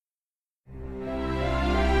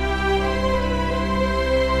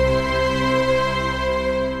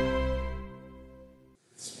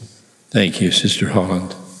Thank you, Sister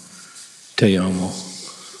Holland. Te amo.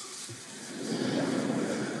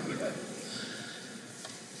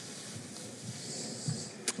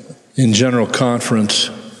 In General Conference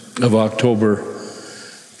of October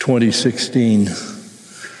 2016,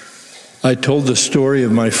 I told the story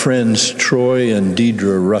of my friends Troy and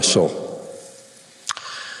Deidre Russell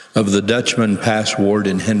of the Dutchman Pass Ward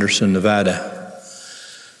in Henderson, Nevada.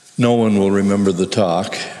 No one will remember the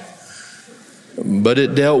talk, but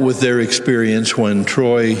it dealt with their experience when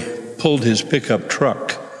Troy pulled his pickup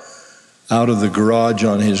truck out of the garage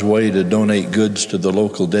on his way to donate goods to the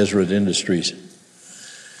local Deseret Industries.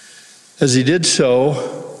 As he did so,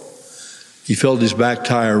 he felt his back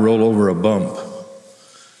tire roll over a bump.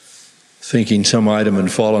 Thinking some item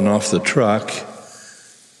had fallen off the truck,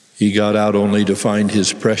 he got out only to find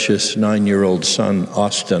his precious 9-year-old son,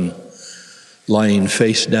 Austin, lying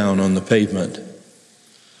face down on the pavement.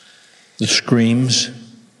 The screams,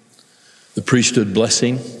 the priesthood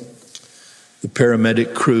blessing, the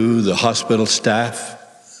paramedic crew, the hospital staff,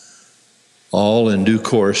 all in due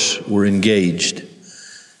course were engaged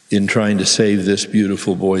in trying to save this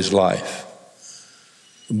beautiful boy's life.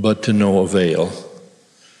 But to no avail.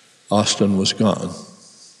 Austin was gone.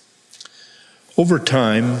 Over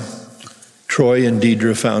time, Troy and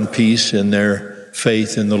Deidre found peace in their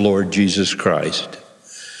faith in the Lord Jesus Christ,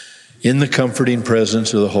 in the comforting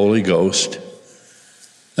presence of the Holy Ghost,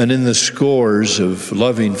 and in the scores of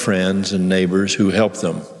loving friends and neighbors who helped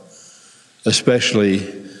them, especially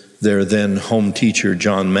their then home teacher,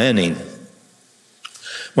 John Manning.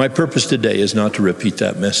 My purpose today is not to repeat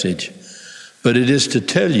that message, but it is to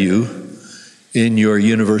tell you in your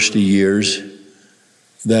university years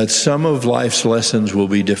that some of life's lessons will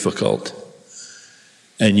be difficult,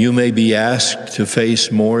 and you may be asked to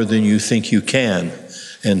face more than you think you can,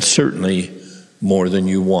 and certainly more than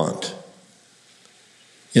you want.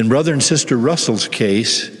 In Brother and Sister Russell's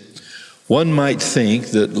case, one might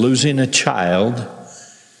think that losing a child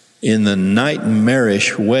in the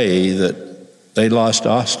nightmarish way that they lost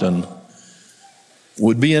Austin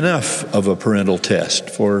would be enough of a parental test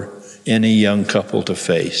for any young couple to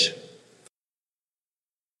face.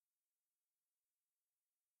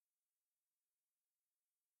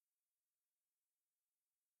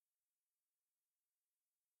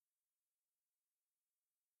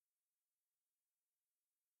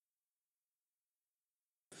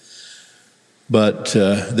 But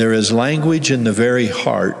there is language in the very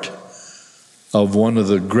heart of one of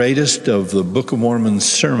the greatest of the Book of Mormon's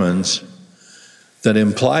sermons that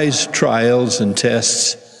implies trials and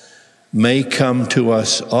tests may come to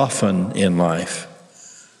us often in life.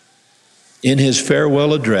 In his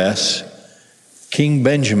farewell address, King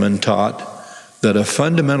Benjamin taught that a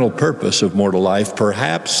fundamental purpose of mortal life,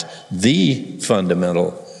 perhaps the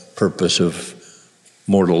fundamental purpose of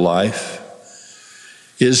mortal life,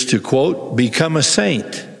 is to, quote, become a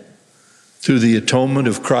saint through the atonement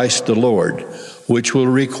of Christ the Lord, which will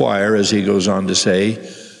require, as he goes on to say,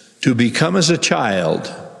 to become as a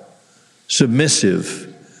child,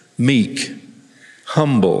 submissive, meek,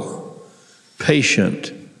 humble,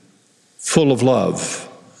 patient, full of love,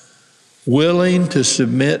 willing to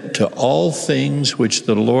submit to all things which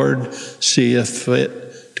the Lord seeth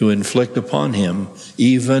fit to inflict upon him,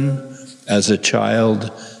 even as a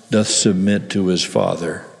child doth submit to his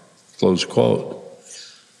father. Close quote.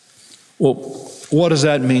 Well, what does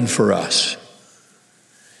that mean for us?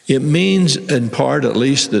 It means, in part at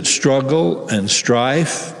least, that struggle and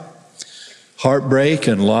strife, heartbreak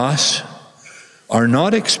and loss are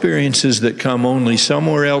not experiences that come only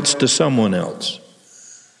somewhere else to someone else.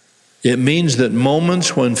 It means that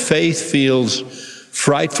moments when faith feels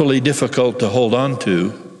frightfully difficult to hold on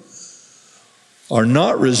to are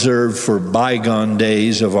not reserved for bygone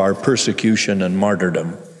days of our persecution and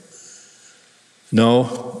martyrdom.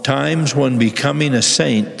 No, times when becoming a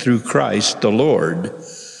saint through Christ the Lord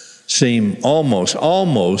seem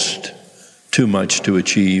almost too much to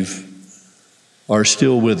achieve are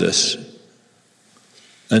still with us.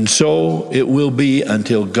 And so it will be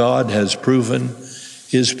until God has proven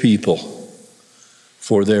his people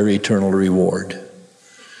for their eternal reward.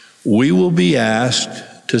 We will be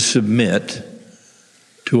asked to submit,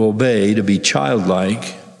 to obey, to be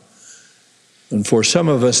childlike. And for some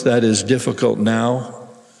of us that is difficult now,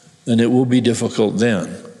 and it will be difficult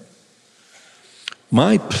then.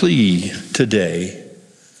 My plea today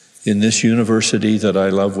in this university that I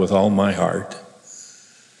love with all my heart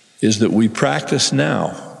is that we practice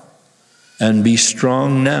now and be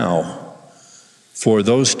strong now for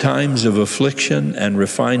those times of affliction and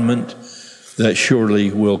refinement that surely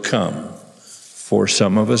will come. For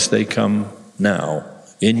some of us, they come now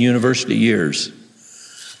in university years.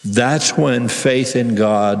 That's when faith in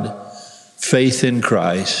God, faith in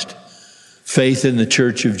Christ, faith in the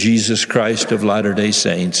Church of Jesus Christ of Latter-day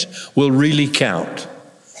Saints will really count.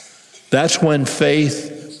 That's when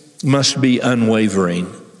faith must be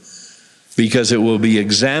unwavering, because it will be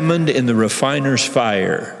examined in the refiner's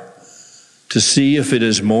fire to see if it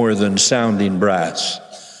is more than sounding brass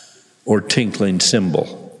or tinkling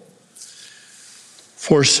cymbal.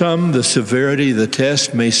 For some, the severity of the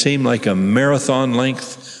test may seem like a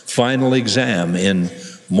marathon-length final exam in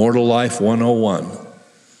Mortal Life 101.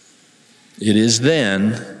 It is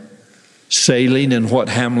then sailing in what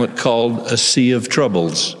Hamlet called a sea of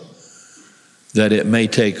troubles, that it may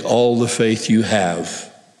take all the faith you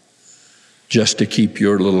have just to keep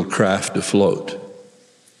your little craft afloat.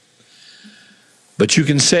 But you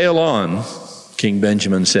can sail on, King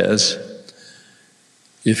Benjamin says,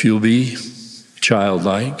 if you'll be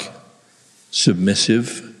childlike,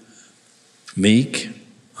 submissive, meek,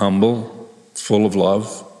 humble, full of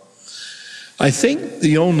love. I think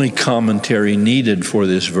the only commentary needed for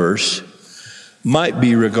this verse might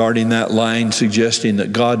be regarding that line suggesting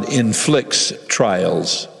that God inflicts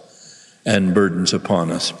trials and burdens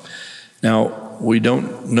upon us. Now, we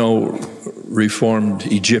don't know Reformed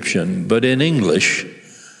Egyptian, but in English,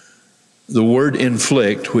 the word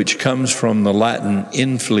inflict, which comes from the Latin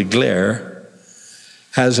infligere,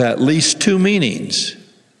 has at least two meanings.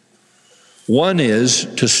 One is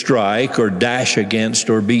to strike or dash against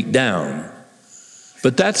or beat down.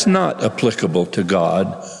 But that's not applicable to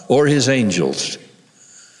God or his angels.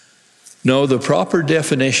 No, the proper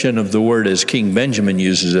definition of the word as King Benjamin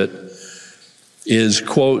uses it is,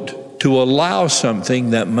 quote, to allow something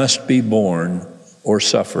that must be borne or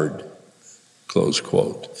suffered, close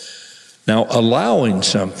quote. Now, allowing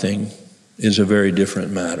something is a very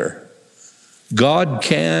different matter. God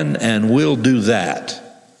can and will do that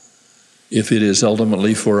if it is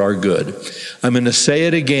ultimately for our good. I'm going to say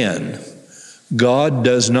it again. God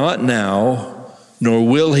does not now, nor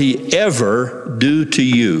will he ever do to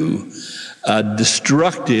you a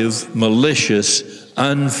destructive, malicious,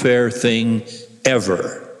 unfair thing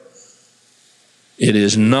ever. It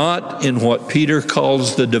is not in what Peter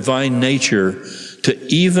calls the divine nature to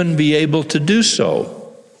even be able to do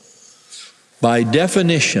so. By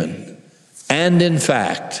definition, and in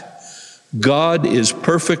fact, God is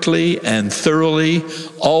perfectly and thoroughly,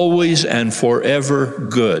 always and forever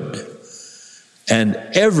good. And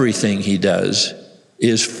everything he does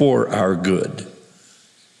is for our good.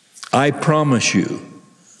 I promise you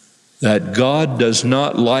that God does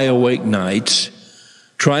not lie awake nights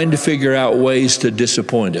trying to figure out ways to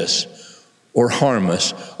disappoint us or harm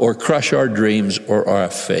us or crush our dreams or our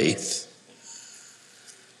faith.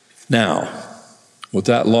 Now, with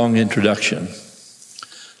that long introduction,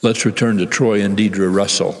 let's return to Troy and Deidre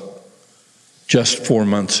Russell just 4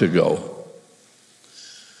 months ago.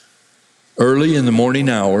 Early in the morning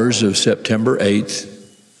hours of September 8th,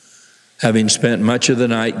 having spent much of the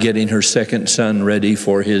night getting her second son ready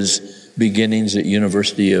for his beginnings at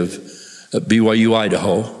University of BYU,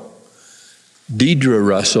 Idaho, Deidre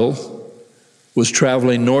Russell was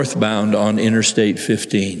traveling northbound on Interstate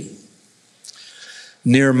 15.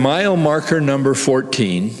 Near mile marker number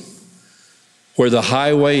 14, where the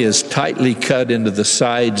highway is tightly cut into the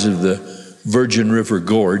sides of the Virgin River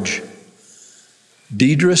Gorge,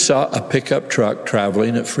 Deidre saw a pickup truck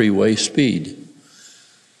traveling at freeway speed.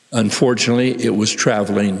 Unfortunately, it was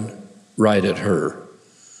traveling right at her,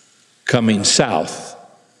 coming south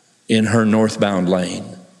in her northbound lane.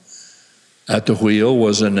 At the wheel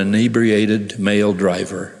was an inebriated male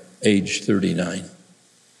driver, age 39.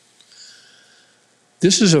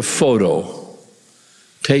 This is a photo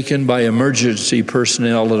taken by emergency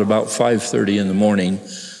personnel at about 5:30 in the morning,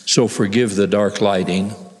 so forgive the dark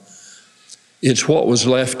lighting. It's what was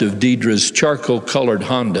left of Deidre's charcoal-colored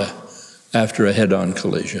Honda after a head-on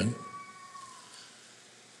collision.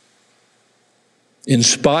 In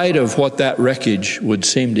spite of what that wreckage would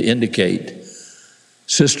seem to indicate,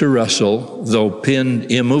 Sister Russell, though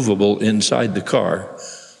pinned immovable inside the car,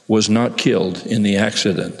 was not killed in the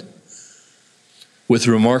accident. With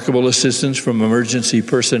remarkable assistance from emergency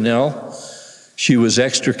personnel, she was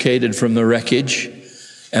extricated from the wreckage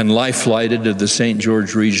and life-flighted to the St.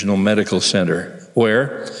 George Regional Medical Center,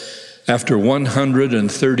 where, after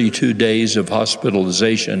 132 days of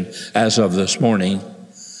hospitalization as of this morning,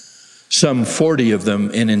 some 40 of them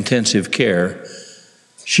in intensive care,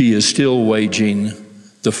 she is still waging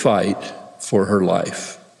the fight for her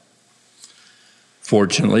life.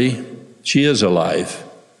 Fortunately, she is alive.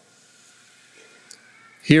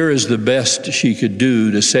 Here is the best she could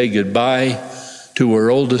do to say goodbye to her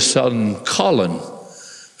oldest son, Colin,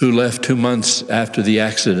 who left 2 months after the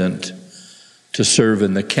accident to serve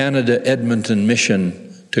in the Canada Edmonton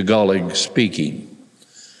Mission Tagalog speaking.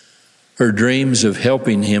 Her dreams of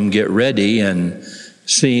helping him get ready and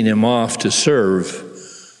seeing him off to serve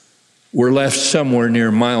were left somewhere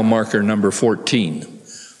near mile marker number 14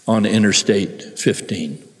 on Interstate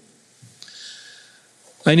 15.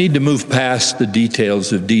 I need to move past the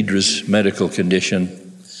details of Deidre's medical condition,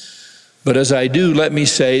 but as I do, let me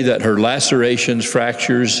say that her lacerations,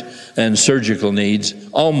 fractures, and surgical needs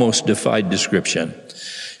almost defied description.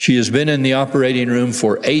 She has been in the operating room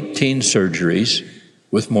for 18 surgeries,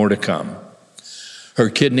 with more to come.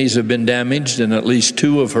 Her kidneys have been damaged, and at least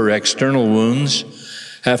 2 of her external wounds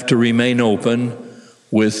have to remain open,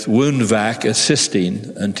 with wound vac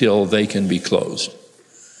assisting until they can be closed.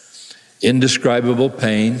 Indescribable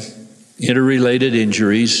pain, interrelated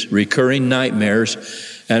injuries, recurring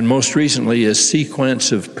nightmares, and most recently a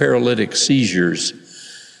sequence of paralytic seizures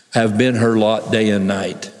have been her lot day and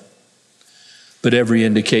night. But every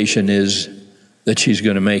indication is that she's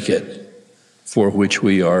going to make it, for which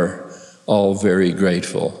we are all very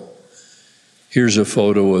grateful. Here's a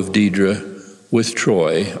photo of Deidre with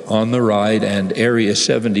Troy on the right and Area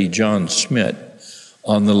 70 John Schmidt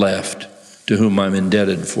on the left, to whom I'm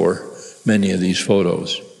indebted for many of these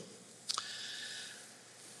photos.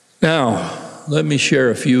 Now, let me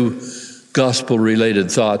share a few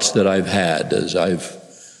gospel-related thoughts that I've had as I've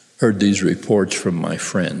heard these reports from my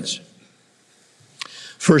friends.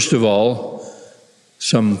 First of all,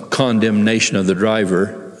 some condemnation of the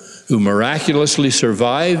driver who miraculously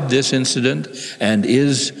survived this incident and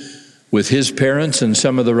is with his parents and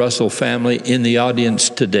some of the Russell family in the audience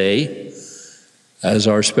today as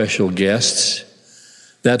our special guests.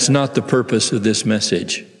 That's not the purpose of this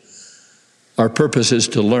message. Our purpose is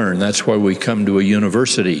to learn. That's why we come to a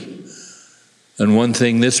university. And one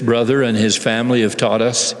thing this brother and his family have taught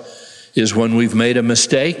us is when we've made a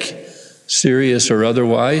mistake, serious or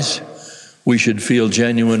otherwise, we should feel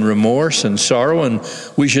genuine remorse and sorrow, and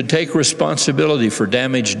we should take responsibility for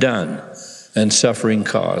damage done and suffering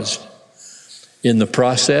caused. In the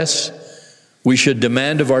process, we should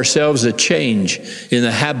demand of ourselves a change in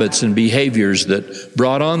the habits and behaviors that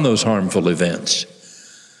brought on those harmful events.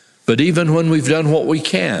 But even when we've done what we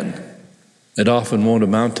can, it often won't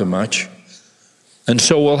amount to much. And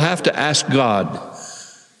so we'll have to ask God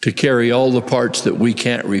to carry all the parts that we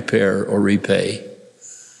can't repair or repay.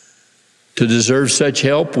 To deserve such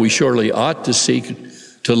help, we surely ought to seek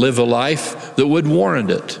to live a life that would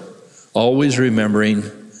warrant it, always remembering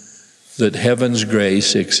that heaven's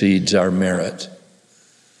grace exceeds our merit.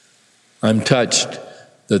 I'm touched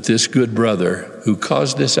that this good brother who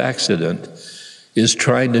caused this accident is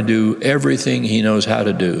trying to do everything he knows how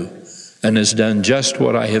to do and has done just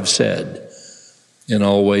what I have said in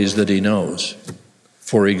all ways that he knows.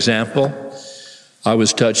 For example, I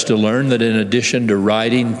was touched to learn that in addition to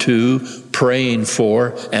writing to, praying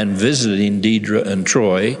for, and visiting Deidre and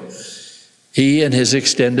Troy, he and his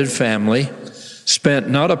extended family spent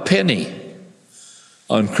not a penny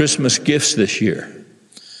on Christmas gifts this year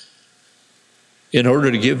in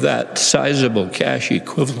order to give that sizable cash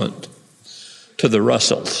equivalent to the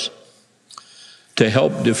Russells to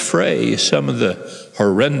help defray some of the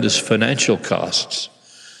horrendous financial costs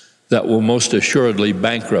that will most assuredly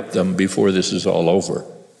bankrupt them before this is all over.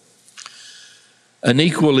 An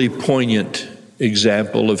equally poignant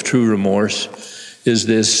example of true remorse is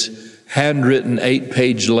this handwritten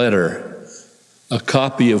 8-page letter, a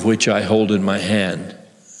copy of which I hold in my hand.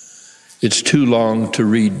 It's too long to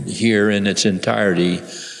read here in its entirety,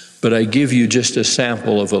 but I give you just a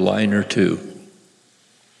sample of a line or two.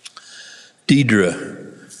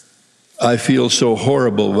 Deidre, I feel so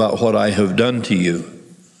horrible about what I have done to you.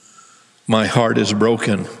 My heart is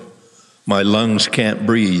broken. My lungs can't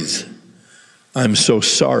breathe. I'm so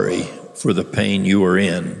sorry for the pain you are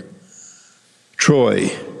in.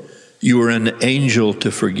 Troy, you are an angel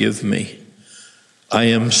to forgive me. I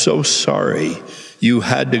am so sorry you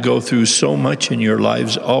had to go through so much in your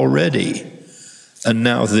lives already, and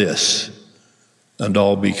now this, and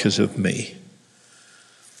all because of me.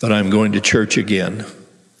 But I'm going to church again,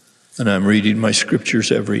 and I'm reading my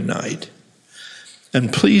scriptures every night.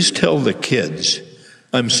 And please tell the kids,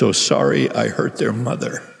 I'm so sorry I hurt their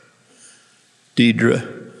mother.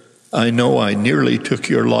 Deidre, I know I nearly took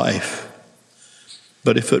your life,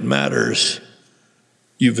 but if it matters,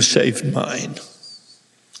 you've saved mine.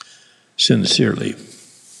 Sincerely.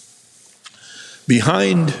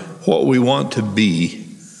 Behind what we want to be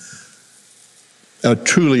a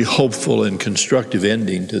truly hopeful and constructive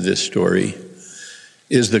ending to this story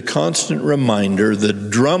is the constant reminder, the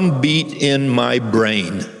drumbeat in my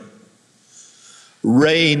brain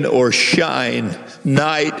rain or shine,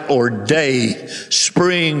 night or day,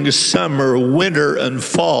 spring, summer, winter, and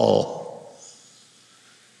fall,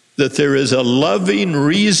 that there is a loving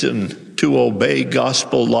reason to obey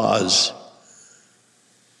gospel laws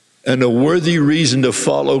and a worthy reason to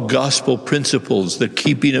follow gospel principles. The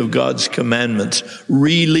keeping of God's commandments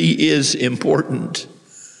really is important,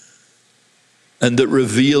 and that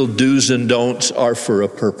revealed do's and don'ts are for a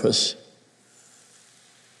purpose.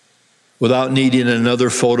 Without needing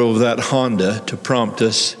another photo of that Honda to prompt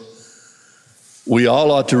us, we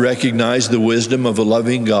all ought to recognize the wisdom of a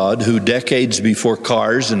loving God who, decades before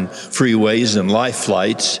cars and freeways and life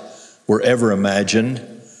flights were ever imagined,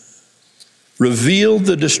 revealed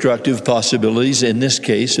the destructive possibilities, in this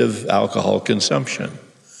case, of alcohol consumption.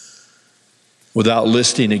 Without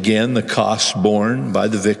listing again the costs borne by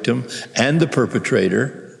the victim and the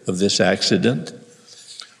perpetrator of this accident,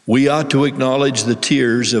 we ought to acknowledge the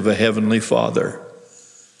tears of a Heavenly Father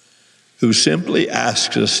who simply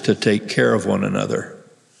asks us to take care of one another,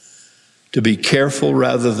 to be careful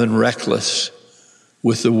rather than reckless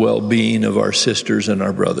with the well-being of our sisters and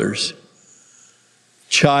our brothers.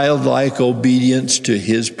 Childlike obedience to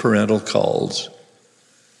His parental calls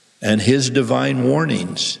and His divine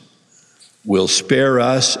warnings will spare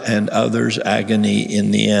us and others agony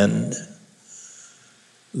in the end.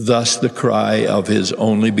 Thus the cry of His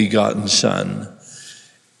only begotten Son,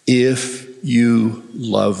 "If you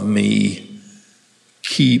love me,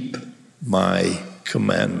 keep my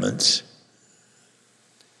commandments."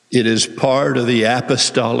 It is part of the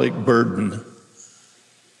apostolic burden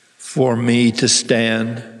for me to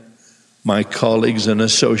stand, my colleagues and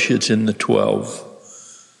associates in the 12,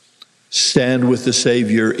 stand with the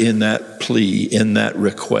Savior in that plea, in that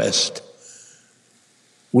request.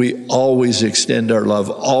 We always extend our love,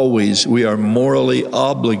 always. We are morally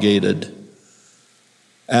obligated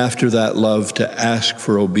after that love to ask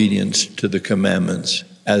for obedience to the commandments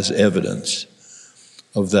as evidence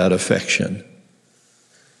of that affection.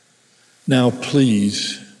 Now,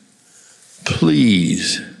 please,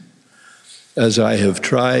 as I have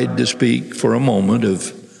tried to speak for a moment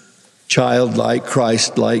of childlike,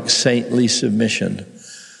 Christ-like, saintly submission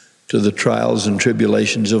to the trials and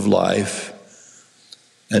tribulations of life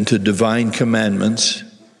and to divine commandments,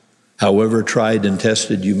 however tried and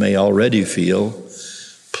tested you may already feel,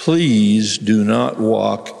 please do not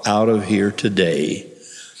walk out of here today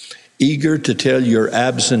eager to tell your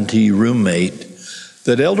absentee roommate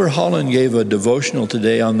that Elder Holland gave a devotional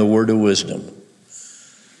today on the word of wisdom.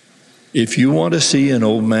 If you want to see an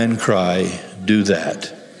old man cry, do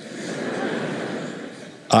that.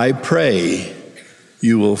 I pray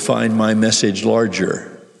you will find my message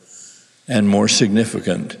larger and more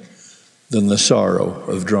significant than the sorrow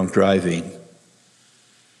of drunk driving.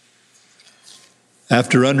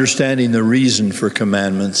 After understanding the reason for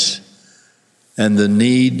commandments and the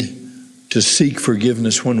need to seek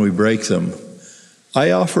forgiveness when we break them,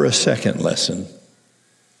 I offer a second lesson.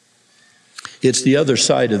 It's the other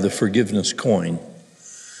side of the forgiveness coin.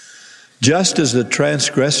 Just as the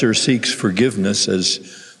transgressor seeks forgiveness as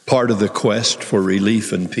part of the quest for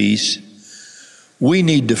relief and peace, we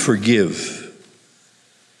need to forgive,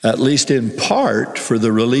 at least in part, for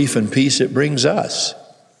the relief and peace it brings us.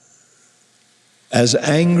 As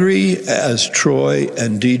angry as Troy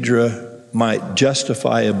and Deidre might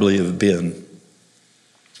justifiably have been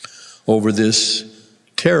over this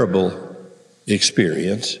terrible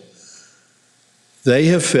experience, they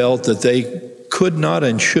have felt that they could not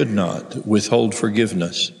and should not withhold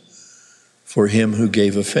forgiveness for him who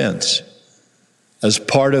gave offense. As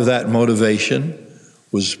part of that motivation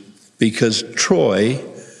was because Troy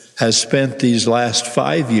has spent these last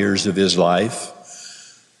 5 years of his life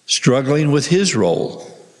struggling with his role,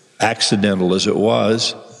 accidental as it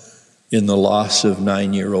was, in the loss of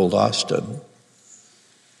 9-year-old Austin.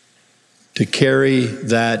 To carry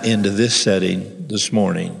that into this setting this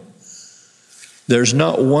morning, there's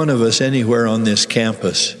not one of us anywhere on this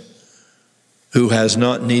campus who has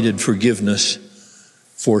not needed forgiveness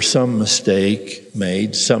for some mistake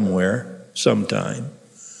made somewhere, sometime.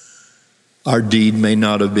 Our deed may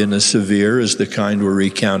not have been as severe as the kind we're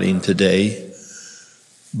recounting today,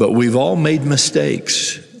 but we've all made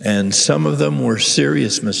mistakes, and some of them were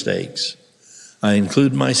serious mistakes. I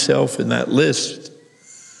include myself in that list.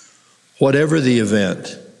 Whatever the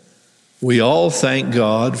event, we all thank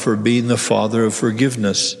God for being the Father of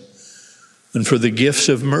forgiveness and for the gifts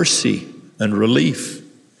of mercy and relief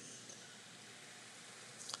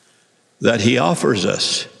that He offers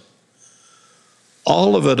us.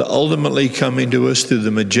 All of it ultimately coming to us through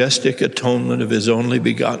the majestic atonement of His only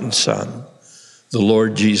begotten Son, the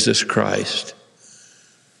Lord Jesus Christ.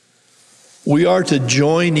 We are to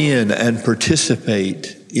join in and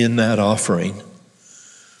participate in that offering.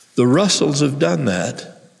 The Russells have done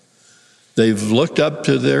that. They've looked up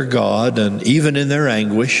to their God, and even in their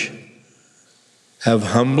anguish, have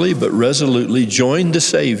humbly but resolutely joined the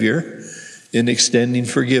Savior in extending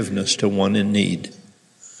forgiveness to one in need.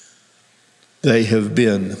 They have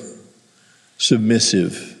been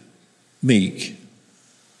submissive, meek,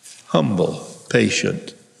 humble,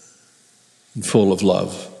 patient, and full of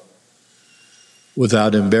love.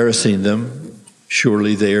 Without embarrassing them,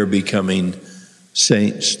 surely they are becoming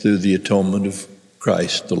saints through the atonement of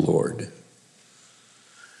Christ the Lord.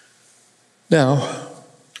 Now,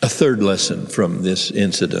 a third lesson from this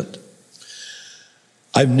incident.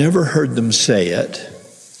 I've never heard them say it,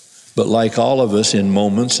 but like all of us in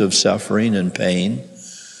moments of suffering and pain,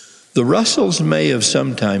 the Russells may have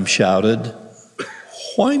sometimes shouted,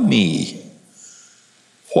 "Why me?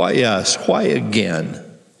 Why us? Why again?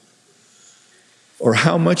 Or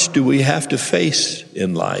how much do we have to face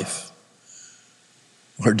in life?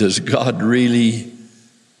 Or does God really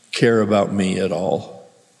care about me at all?"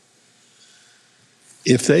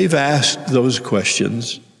 If they've asked those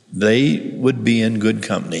questions, they would be in good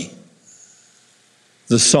company.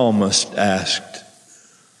 The psalmist asked,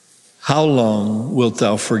 "How long wilt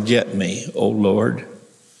thou forget me, O Lord?"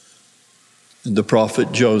 And the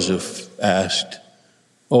prophet Joseph asked,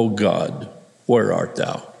 "O God, where art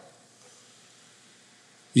thou?"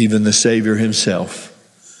 Even the Savior himself,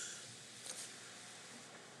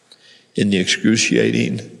 in the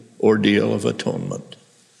excruciating ordeal of atonement,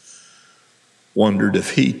 wondered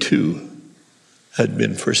if he too had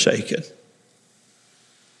been forsaken.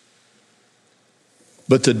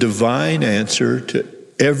 But the divine answer to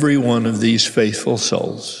every one of these faithful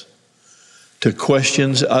souls, to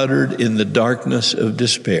questions uttered in the darkness of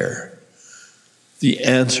despair, the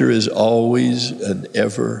answer is always and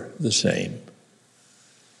ever the same.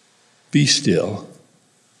 Be still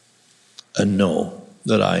and know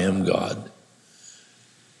that I am God.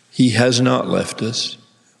 He has not left us.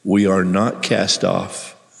 We are not cast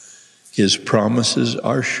off. His promises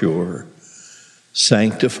are sure.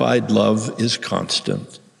 Sanctified love is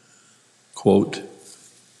constant. Quote,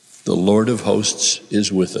 "The Lord of hosts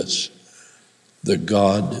is with us. The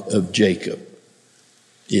God of Jacob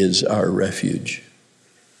is our refuge."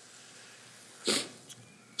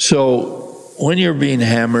 So when you're being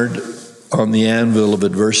hammered on the anvil of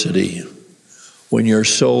adversity, when your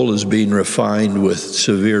soul is being refined with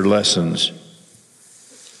severe lessons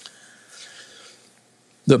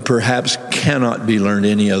that perhaps cannot be learned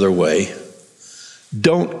any other way,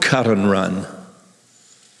 don't cut and run.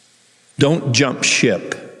 Don't jump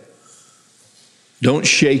ship. Don't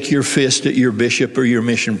shake your fist at your bishop or your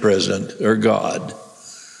mission president or God.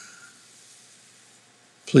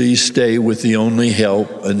 Please stay with the only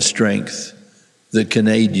help and strength that can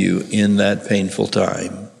aid you in that painful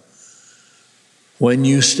time. When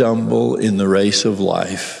you stumble in the race of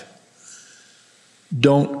life,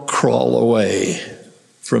 don't crawl away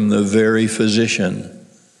from the very physician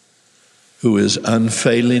who is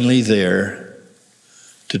unfailingly there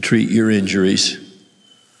to treat your injuries,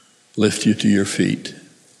 lift you to your feet,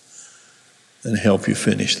 and help you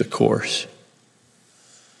finish the course.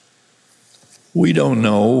 We don't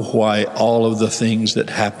know why all of the things that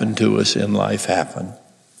happen to us in life happen.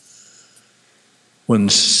 When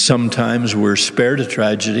sometimes we're spared a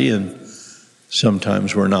tragedy and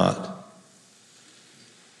sometimes we're not.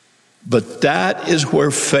 But that is where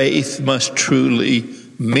faith must truly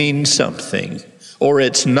mean something, or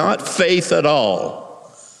it's not faith at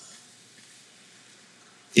all.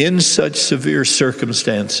 In such severe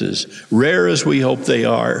circumstances, rare as we hope they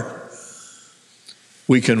are,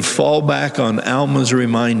 we can fall back on Alma's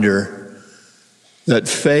reminder that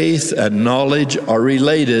faith and knowledge are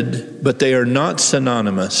related, but they are not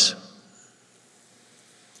synonymous.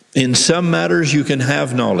 In some matters, you can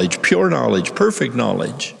have knowledge, pure knowledge, perfect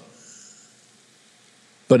knowledge.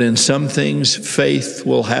 But in some things, faith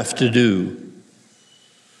will have to do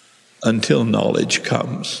until knowledge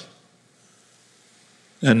comes.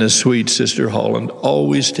 And as sweet Sister Holland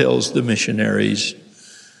always tells the missionaries,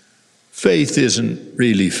 faith isn't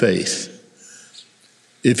really faith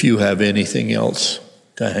if you have anything else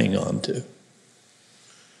to hang on to.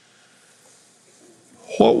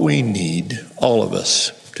 What we need, all of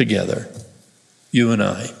us together, you and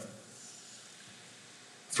I,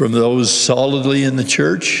 from those solidly in the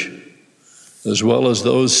church, as well as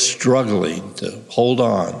those struggling to hold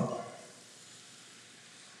on,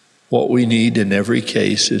 what we need in every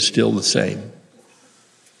case is still the same: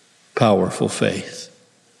 powerful faith.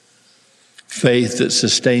 Faith that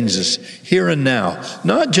sustains us here and now,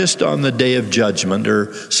 not just on the day of judgment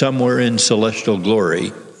or somewhere in celestial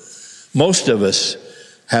glory. Most of us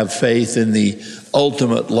have faith in the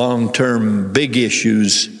ultimate long-term big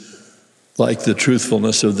issues like the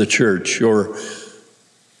truthfulness of the church or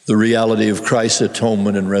the reality of Christ's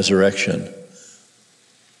atonement and resurrection.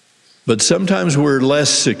 But sometimes we're less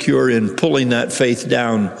secure in pulling that faith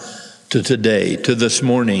down to today, to this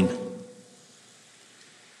morning,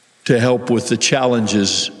 to help with the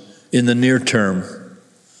challenges in the near term,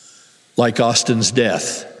 like Austin's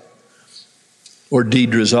death, or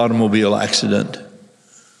Deidre's automobile accident,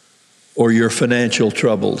 or your financial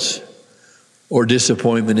troubles, or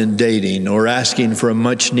disappointment in dating, or asking for a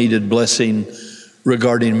much-needed blessing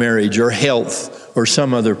regarding marriage, or health, or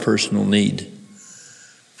some other personal need.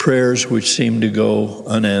 Prayers which seem to go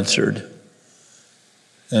unanswered,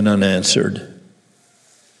 and unanswered,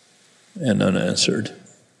 and unanswered.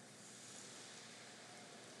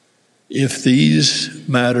 In these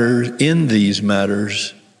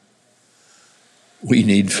matters, we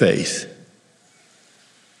need faith.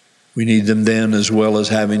 We need them then as well as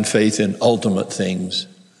having faith in ultimate things,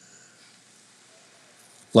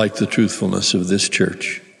 like the truthfulness of this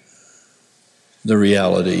church, the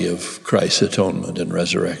reality of Christ's atonement and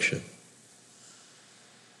resurrection.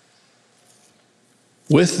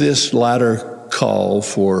 With this latter call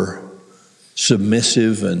for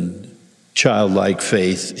submissive and childlike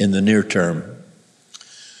faith in the near term,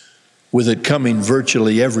 with it coming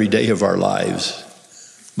virtually every day of our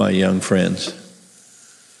lives, my young friends,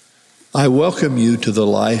 I welcome you to the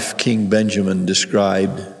life King Benjamin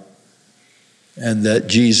described and that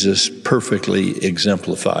Jesus perfectly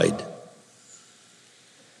exemplified.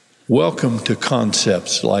 Welcome to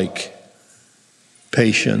concepts like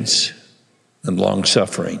patience and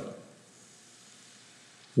long-suffering,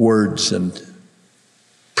 words and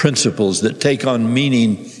principles that take on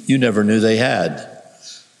meaning you never knew they had.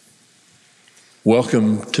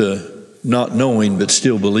 Welcome to not knowing but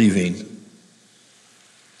still believing.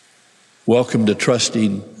 Welcome to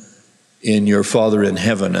trusting in your Father in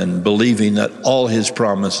heaven and believing that all his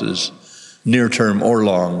promises, near term or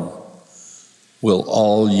long, will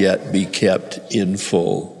all yet be kept in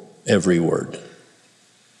full, every word.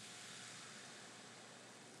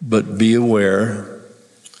 But be aware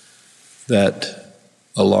that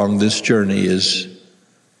along this journey is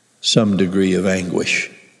some degree of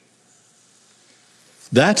anguish.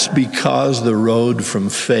 That's because the road from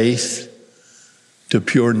faith to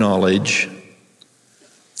pure knowledge,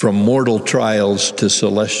 from mortal trials to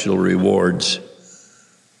celestial rewards,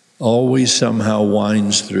 always somehow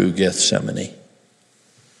winds through Gethsemane.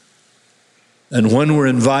 And when we're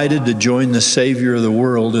invited to join the Savior of the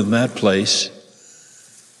world in that place,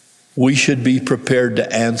 we should be prepared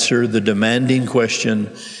to answer the demanding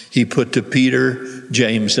question he put to Peter,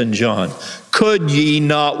 James, and John. Could ye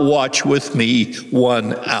not watch with me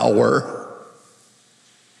 1 hour?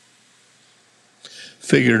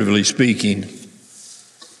 Figuratively speaking,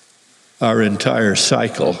 our entire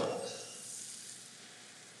cycle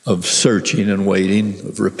of searching and waiting,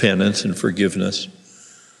 of repentance and forgiveness,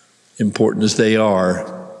 important as they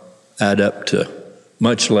are, add up to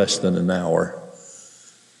much less than an hour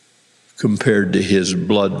compared to his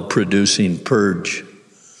blood-producing purge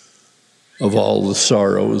of all the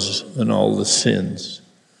sorrows and all the sins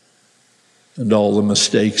and all the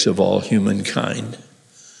mistakes of all humankind,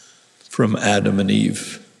 from Adam and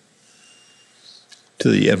Eve to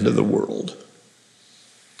the end of the world.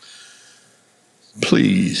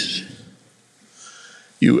 Please,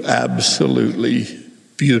 you absolutely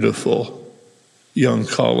beautiful young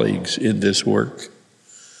colleagues in this work,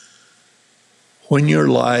 when your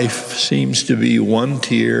life seems to be one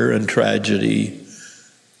tear and tragedy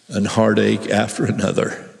and heartache after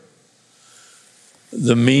another,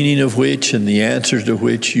 the meaning of which and the answers to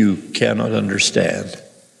which you cannot understand,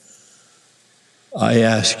 I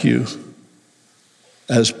ask you,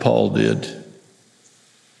 as Paul did,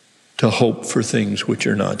 to hope for things which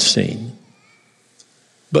are not seen,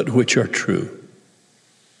 but which are true.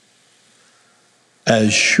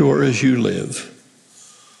 As sure as you live,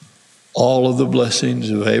 all of the blessings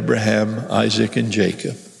of Abraham, Isaac, and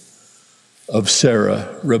Jacob, of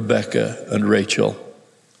Sarah, Rebecca, and Rachel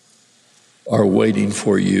are waiting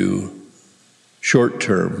for you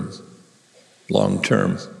short-term,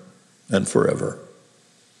 long-term, and forever.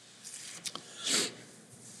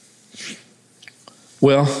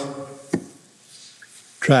 Well,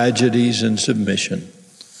 tragedies and submission,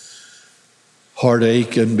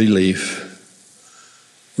 heartache and belief,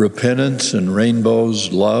 repentance and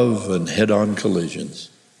rainbows, love and head-on collisions.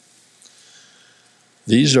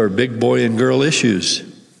 These are big boy and girl issues.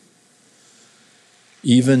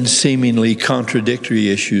 even seemingly contradictory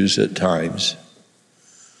issues at times.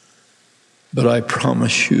 But I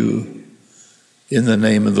promise you, in the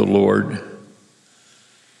name of the Lord,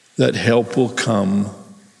 that help will come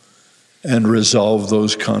and resolve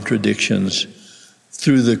those contradictions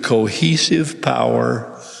through the cohesive power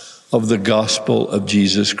of the gospel of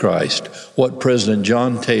Jesus Christ, what President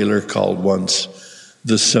John Taylor called once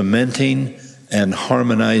the cementing and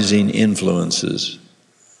harmonizing influences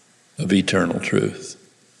of eternal truth.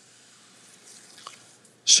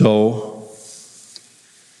 So,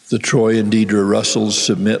 the Troy and Deidre Russells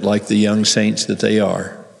submit like the young saints that they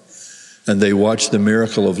are, and they watch the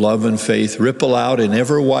miracle of love and faith ripple out in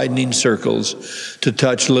ever-widening circles to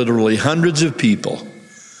touch literally hundreds of people.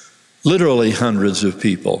 Literally hundreds of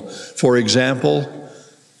people. For example,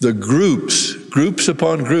 the groups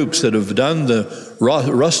upon groups that have done the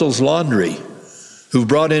Russell's laundry, who've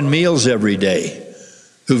brought in meals every day,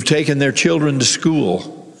 who've taken their children to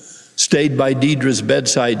school, stayed by Deidre's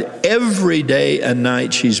bedside every day and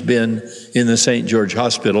night she's been in the St. George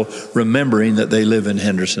Hospital, remembering that they live in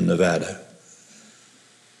Henderson, Nevada.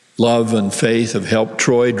 Love and faith have helped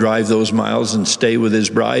Troy drive those miles and stay with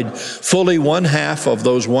his bride fully one half of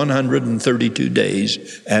those 132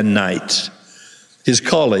 days and nights. His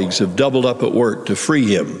colleagues have doubled up at work to free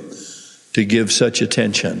him to give such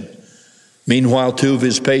attention. Meanwhile, 2 of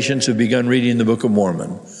his patients have begun reading the Book of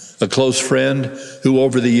Mormon. A close friend who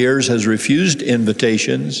over the years has refused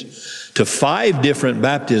invitations to 5 different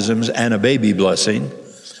baptisms and a baby blessing,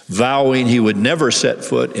 vowing he would never set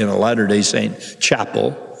foot in a Latter-day Saint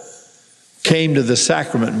chapel, came to the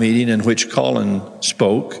sacrament meeting in which Colin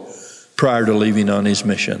spoke prior to leaving on his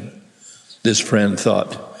mission. This friend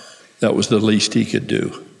thought that was the least he could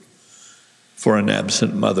do for an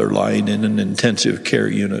absent mother lying in an intensive care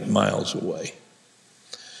unit miles away.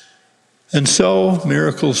 And so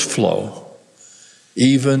miracles flow,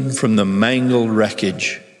 even from the mangled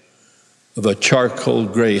wreckage of a charcoal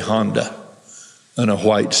gray Honda and a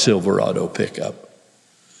white Silverado pickup,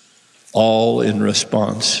 all in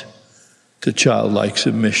response to childlike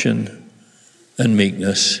submission and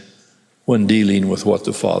meekness when dealing with what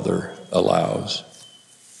the Father allows.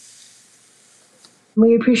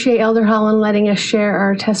 We appreciate Elder Holland letting us share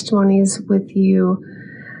our testimonies with you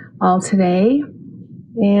all today.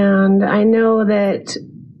 And I know that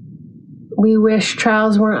we wish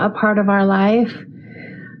trials weren't a part of our life,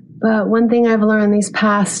 but one thing I've learned these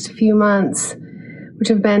past few months, which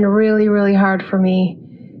have been really, really hard for me,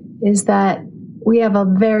 is that we have a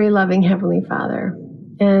very loving Heavenly Father.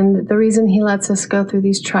 And the reason He lets us go through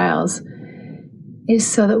these trials is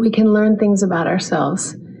so that we can learn things about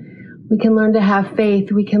ourselves. We can learn to have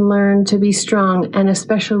faith, we can learn to be strong, and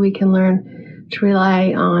especially we can learn to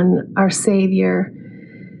rely on our Savior.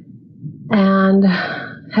 And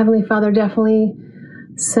Heavenly Father definitely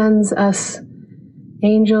sends us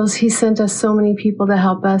angels. He sent us so many people to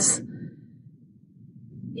help us.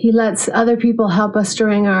 He lets other people help us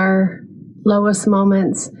during our lowest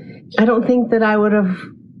moments. I don't think that I would have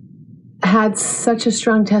had such a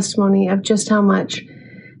strong testimony of just how much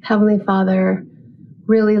Heavenly Father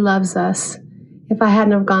really loves us if I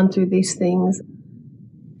hadn't have gone through these things.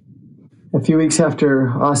 A few weeks after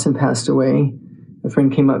Austin passed away, a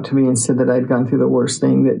friend came up to me and said that I'd gone through the worst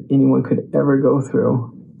thing that anyone could ever go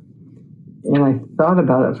through. And I thought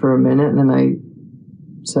about it for a minute, and then I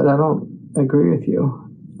said, I don't agree with you.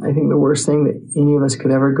 I think the worst thing that any of us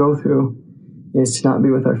could ever go through is to not be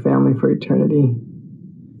with our family for eternity.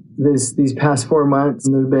 These past 4 months,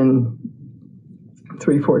 there have been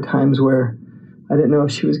 3-4 times where I didn't know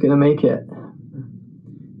if she was going to make it.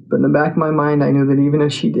 But in the back of my mind, I knew that even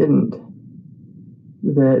if she didn't,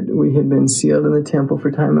 that we had been sealed in the temple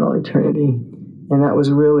for time and all eternity. And that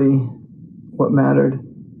was really what mattered.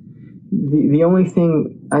 The only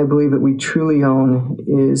thing I believe that we truly own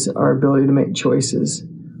is our ability to make choices.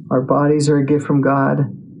 Our bodies are a gift from God.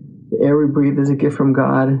 The air we breathe is a gift from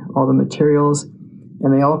God, all the materials,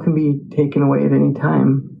 and they all can be taken away at any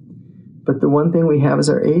time. But the one thing we have is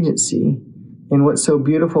our agency. And what's so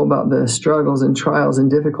beautiful about the struggles and trials and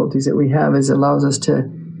difficulties that we have is it allows us to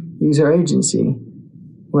use our agency,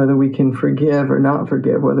 whether we can forgive or not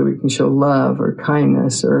forgive, whether we can show love or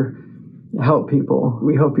kindness or help people.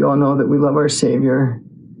 We hope you all know that we love our Savior.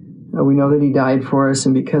 We know that He died for us,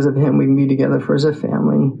 and because of Him, we can be together for as a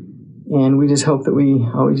family. And we just hope that we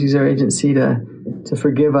always use our agency to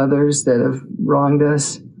forgive others that have wronged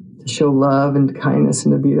us, to show love and kindness,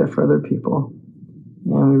 and to be there for other people.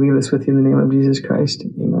 And we leave this with you in the name of Jesus Christ.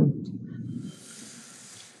 Amen.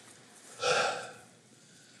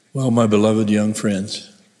 Well, my beloved young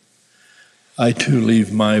friends, I too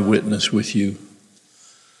leave my witness with you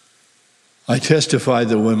I testify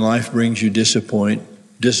that when life brings you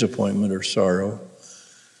disappointment or sorrow,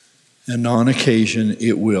 and on occasion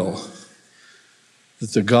it will,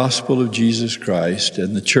 that the gospel of Jesus Christ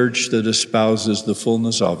and the church that espouses the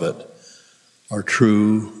fullness of it are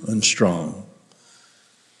true and strong.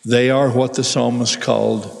 They are what the psalmist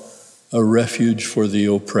called a refuge for the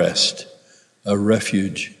oppressed, a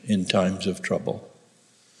refuge in times of trouble.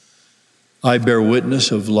 I bear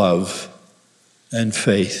witness of love and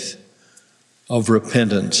faith, of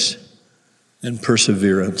repentance and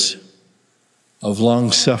perseverance, of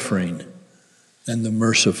long-suffering and the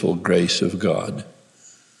merciful grace of God.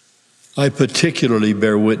 I particularly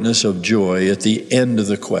bear witness of joy at the end of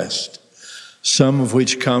the quest, some of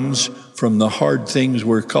which comes from the hard things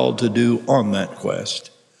we're called to do on that quest.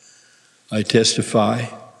 I testify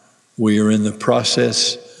we are in the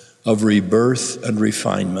process of rebirth and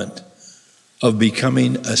refinement, of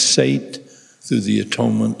becoming a saint through the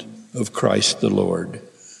atonement of Christ the Lord,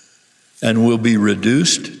 and will be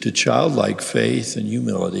reduced to childlike faith and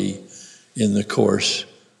humility in the course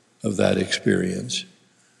of that experience.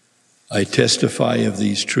 I testify of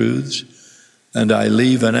these truths, and I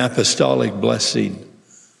leave an apostolic blessing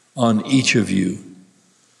on each of you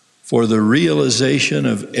for the realization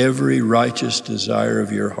of every righteous desire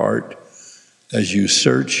of your heart as you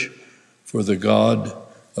search for the God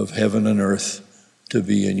of heaven and earth to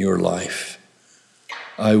be in your life.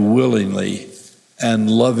 I willingly and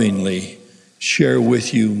lovingly share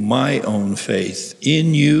with you my own faith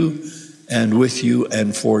in you and with you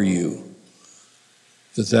and for you,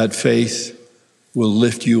 that faith will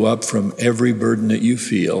lift you up from every burden that you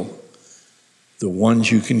feel, the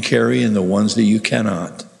ones you can carry and the ones that you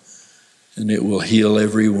cannot, and it will heal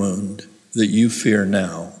every wound that you fear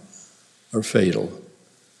now are fatal.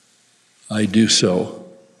 I do so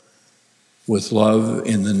with love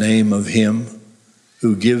in the name of Him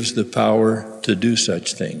who gives the power to do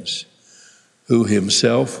such things, who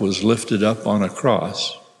Himself was lifted up on a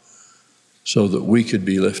cross so that we could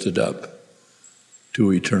be lifted up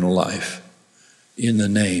to eternal life. In the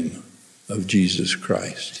name of Jesus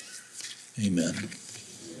Christ. Amen.